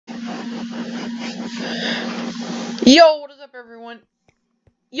Yo, what is up, everyone?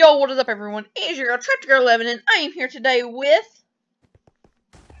 Yo, what is up, everyone? It's your girl, Tractor Girl 11, and I am here today with...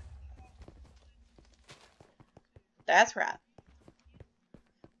 That's right.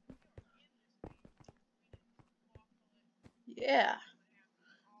 Yeah.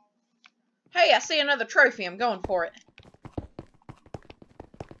 Hey, I see another trophy. I'm going for it.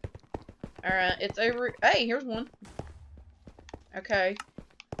 Alright, it's over... Hey, here's one. Okay.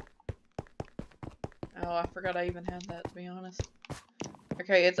 Oh, I forgot I even had that, to be honest.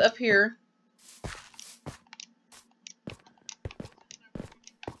 Okay, it's up here.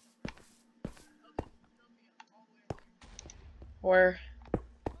 Where?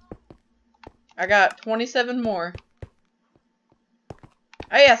 I got 27 more.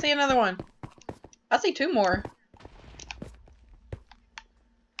 Hey, I see another one. I see 2 more.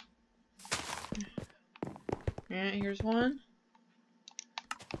 Alright, here's one.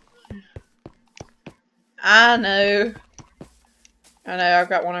 I know. I've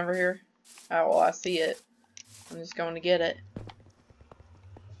got one over here. Oh, well, I see it. I'm just going to get it.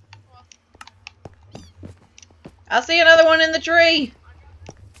 I see another one in the tree!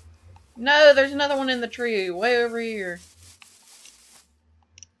 No, there's another one in the tree, way over here.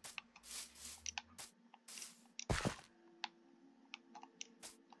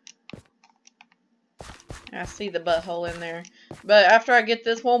 I see the butthole in there. But after I get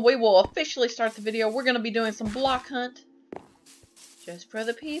this one, we will officially start the video. We're going to be doing some block hunt. Just for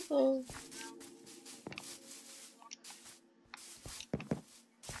the people.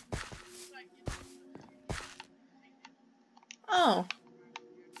 Oh.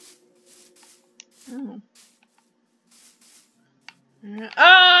 Oh.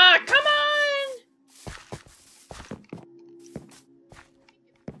 Ah, come on!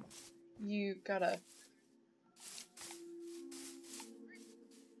 You gotta...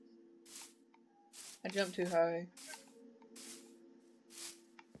 I jumped too high.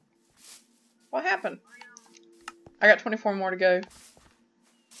 What happened? I got 24 more to go.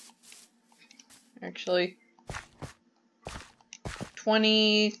 Actually,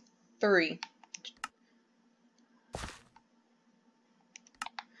 23.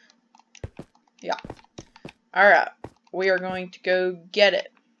 Yeah. Alright. We are going to go get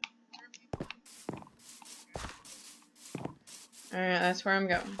it. Alright, that's where I'm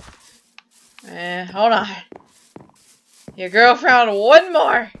going. Hold on. Your girl found one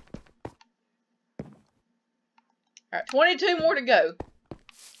more. Alright, 22 more to go.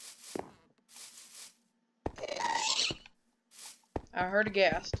 I heard a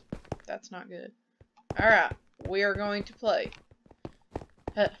ghast. That's not good. Alright, we are going to play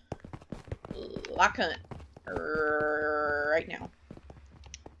Lock Hunt right now.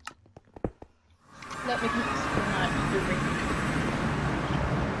 Let me put this in my ring.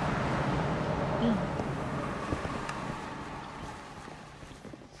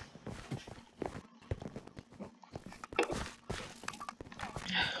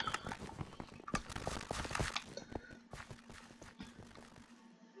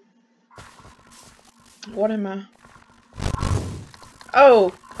 What am I?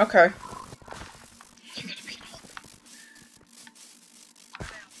 Oh, okay. You're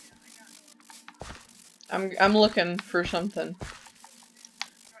gonna be I'm looking for something.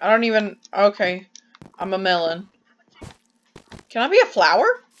 I don't even... Okay. I'm a melon. Can I be a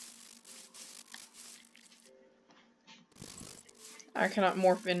flower? I cannot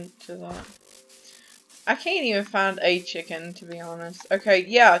morph into that. I can't even find a chicken, to be honest. Okay,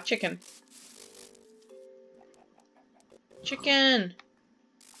 yeah, chicken. Chicken!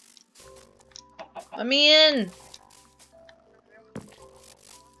 Let me in!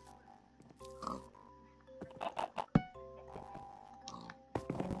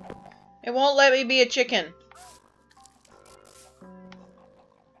 It won't let me be a chicken.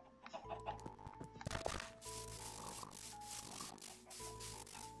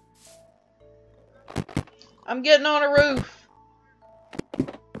 I'm getting on a roof.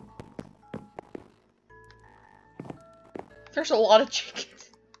 There's a lot of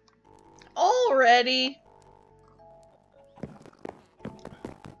chickens. Already.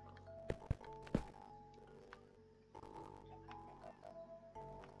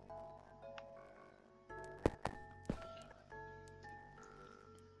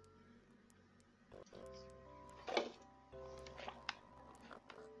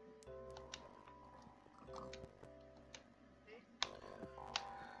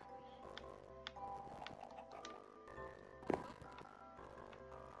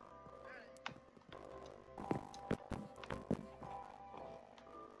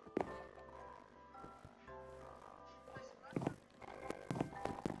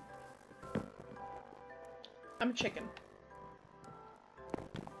 I'm a chicken.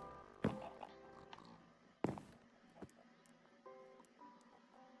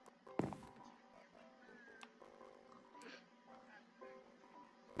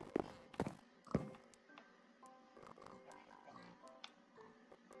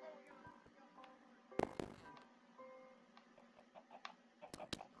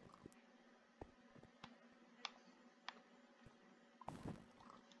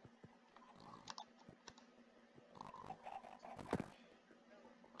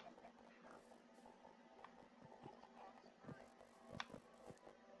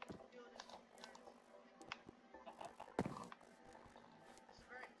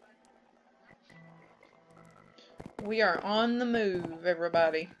 We are on the move,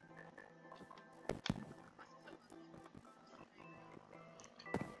 everybody.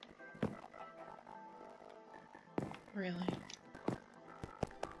 Really?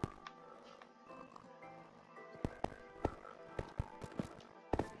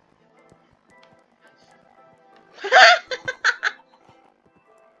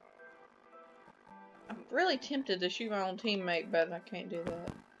 I'm really tempted to shoot my own teammate, but I can't do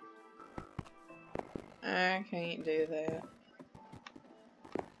that. I can't do that.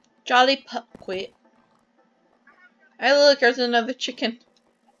 Jolly pup quit. Hey look, there's another chicken.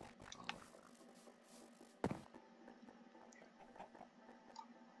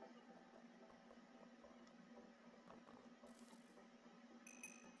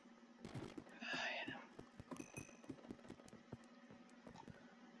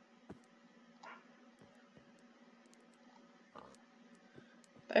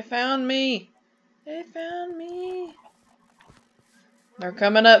 They found me. They found me. They're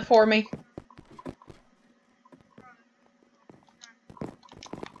coming up for me.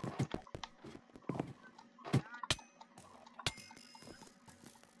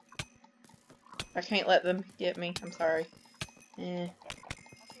 I can't let them get me. I'm sorry.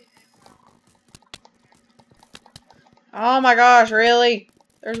 Oh my gosh, really?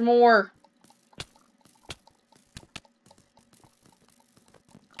 There's more.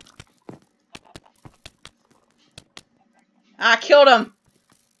 I killed him!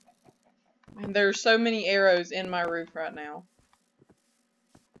 And there's so many arrows in my roof right now.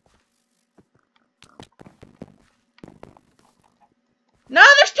 No,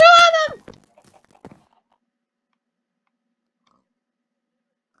 there's two of them!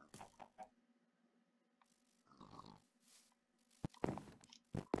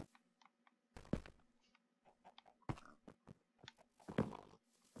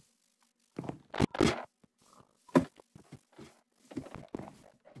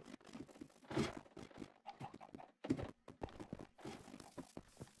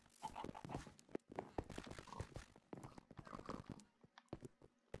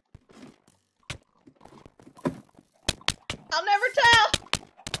 I'll never tell!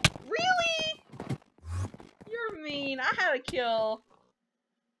 Really? You're mean. I had a kill.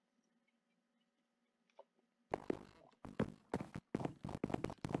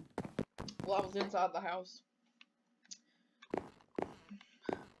 Well, I was inside the house.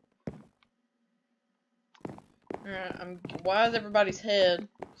 Alright, why is everybody's head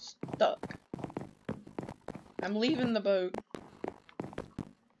stuck? I'm leaving the boat.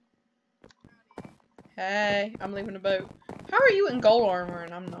 Hey, I'm leaving the boat. How are you in gold armor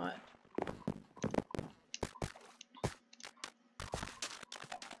and I'm not?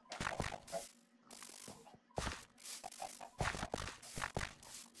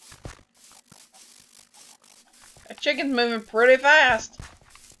 That chicken's moving pretty fast.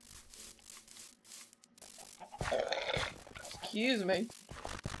 Excuse me.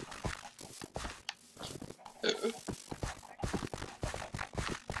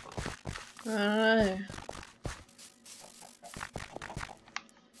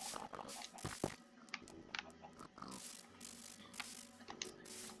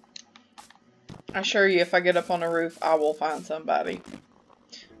 I assure you, if I get up on a roof, I will find somebody.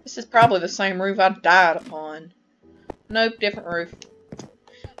 This is probably the same roof I died upon. Nope, different roof.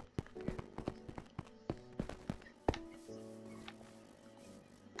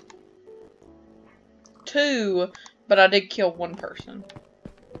 Two, but I did kill one person.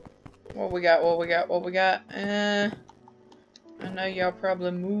 What we got, what we got, what we got? I know y'all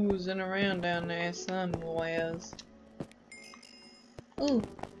probably moozing around down there somewheres. Ooh.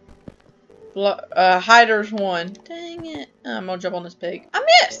 Hider's one. Dang it. I'm gonna jump on this pig. I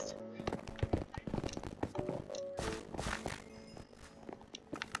missed!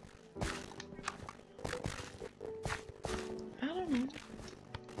 I don't know.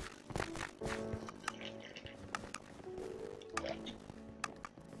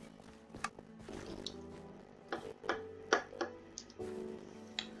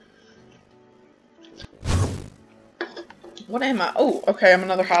 What am I? Oh, okay, I'm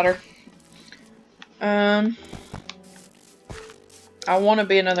another hider. I want to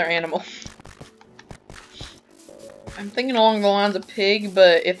be another animal. I'm thinking along the lines of pig,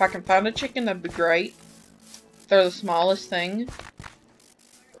 but if I can find a chicken, that'd be great. They're the smallest thing.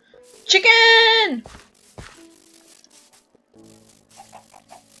 Chicken!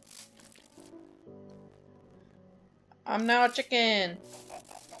 I'm now a chicken.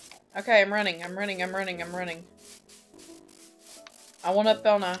 Okay, I'm running. I'm running. I want up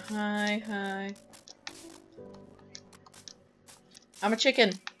on a high. I'm a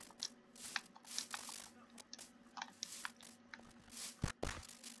chicken.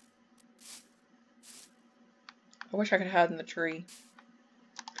 I wish I could hide in the tree.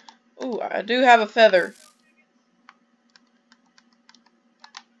 Ooh, I do have a feather.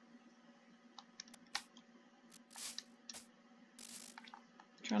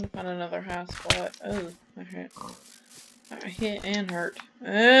 Trying to find another high spot. Oh, I hit and hurt.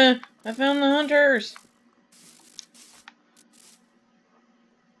 I found the hunters.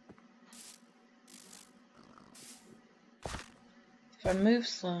 If I move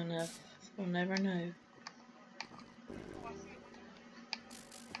slow enough, I'll never know.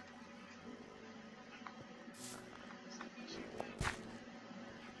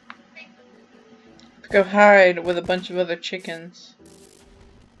 Go hide with a bunch of other chickens.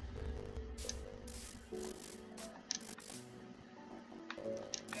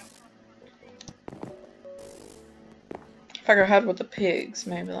 If I go hide with the pigs,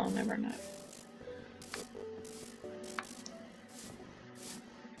 maybe they'll never know.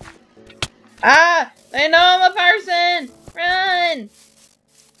 Ah! They know I'm a person! Run!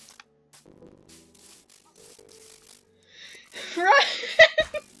 Run!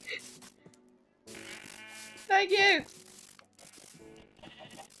 Thank you!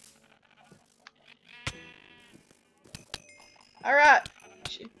 Alright.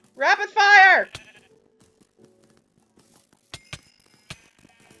 Rapid fire!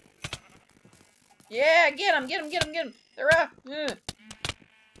 Yeah, get him! They're up! Ugh.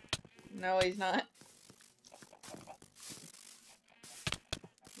 No, he's not.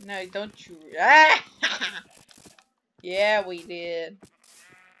 No, don't you. Ah! Yeah, we did.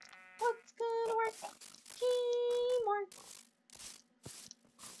 What's gonna work? Teamwork.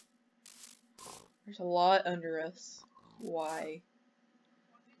 There's a lot under us. Why?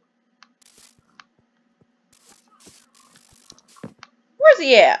 Where's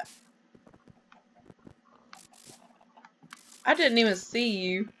he at? I didn't even see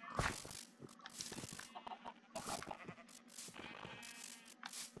you.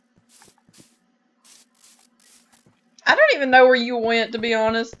 I don't even know where you went, to be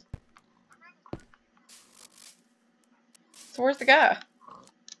honest. So where's the guy?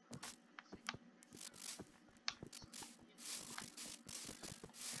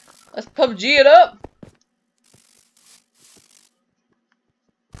 Let's PUBG it up.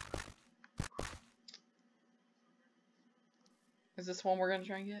 Is this one we're gonna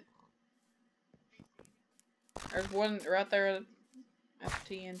try and get? There's one right there at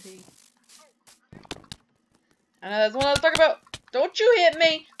TNT. I know that's the one I was talking about. Don't you hit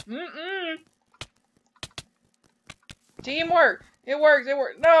me. Teamwork. It works.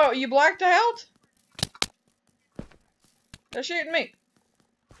 No, you blacked out? They're shooting me.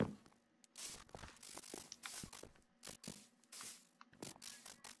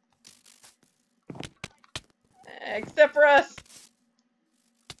 Except for us.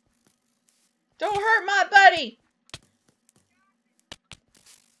 Don't hurt my buddy.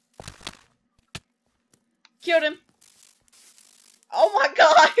 Killed him. Oh my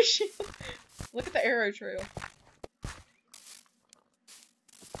gosh. Look at the arrow trail.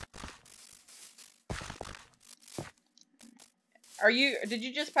 Did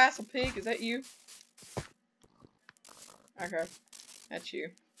you just pass a pig? Is that you? Okay. That's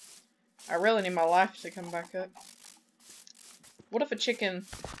you. I really need my life to come back up. What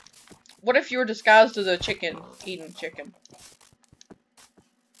if you were disguised as a chicken, eating chicken?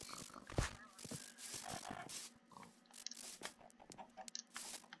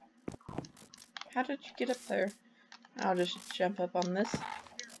 How did you get up there? I'll just jump up on this.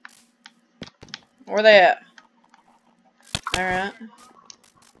 Where they at? Alright. Man,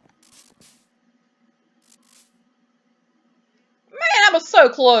 I was so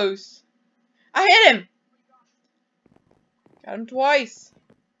close. I hit him. Got him twice.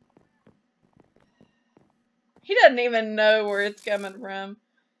 He doesn't even know where it's coming from.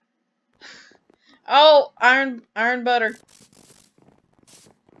 Oh, iron butter.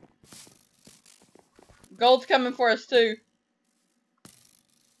 Gold's coming for us too.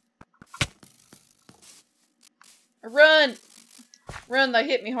 Run! Run, they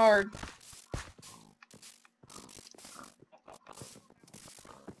hit me hard.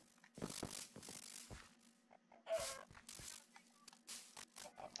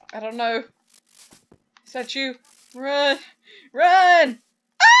 I don't know. Is that you? Run! Run!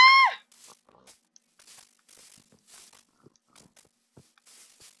 Ah!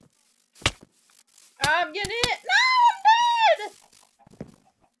 I'm getting it! No!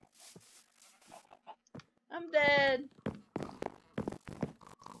 I'm dead!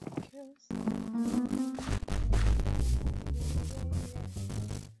 I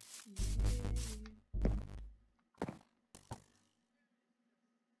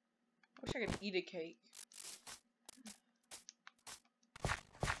wish I could eat a cake.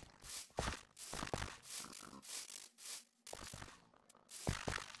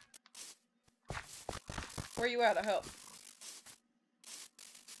 Where you at? I help.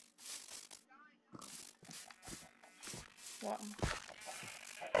 What?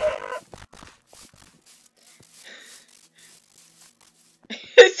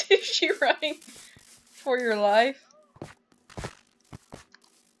 Is she running for your life?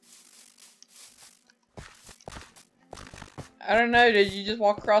 I don't know, did you just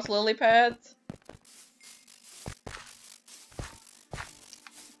walk across lily pads?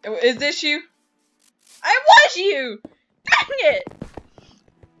 Is this you? It was you! Dang it!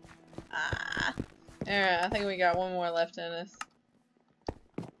 Ah. Alright, I think we got one more left in us.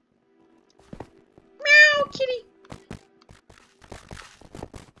 Meow, kitty!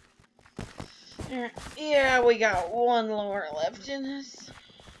 Alright, yeah, we got one more left in us.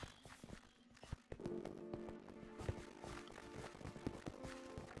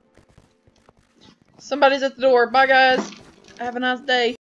 Somebody's at the door. Bye, guys. Have a nice day.